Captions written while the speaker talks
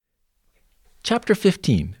Chapter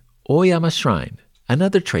 15, Oyama Shrine,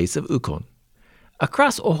 another trace of Ukon.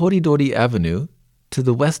 Across Ohoridori Avenue, to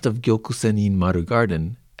the west of Gyokusenin Maru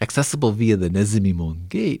Garden, accessible via the Nezumimon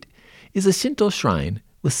Gate, is a Shinto shrine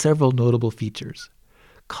with several notable features.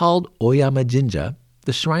 Called Oyama Jinja,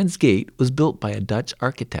 the shrine's gate was built by a Dutch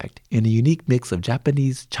architect in a unique mix of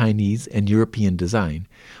Japanese, Chinese, and European design,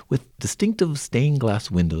 with distinctive stained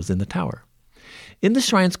glass windows in the tower. In the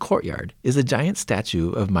shrine's courtyard is a giant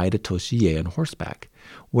statue of Maeda Toshie on horseback,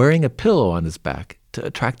 wearing a pillow on his back to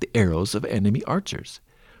attract the arrows of enemy archers.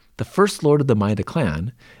 The first lord of the Maeda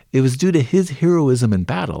clan, it was due to his heroism in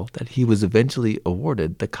battle that he was eventually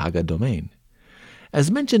awarded the Kaga domain.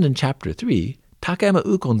 As mentioned in Chapter 3, Takayama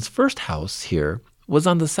Ukon's first house here was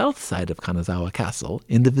on the south side of Kanazawa Castle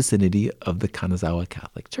in the vicinity of the Kanazawa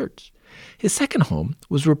Catholic Church. His second home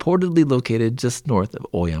was reportedly located just north of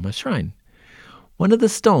Oyama Shrine. One of the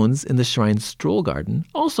stones in the shrine's stroll garden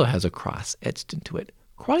also has a cross etched into it,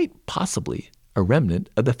 quite possibly a remnant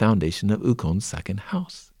of the foundation of Ukon's second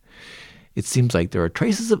house. It seems like there are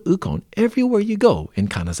traces of Ukon everywhere you go in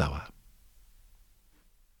Kanazawa.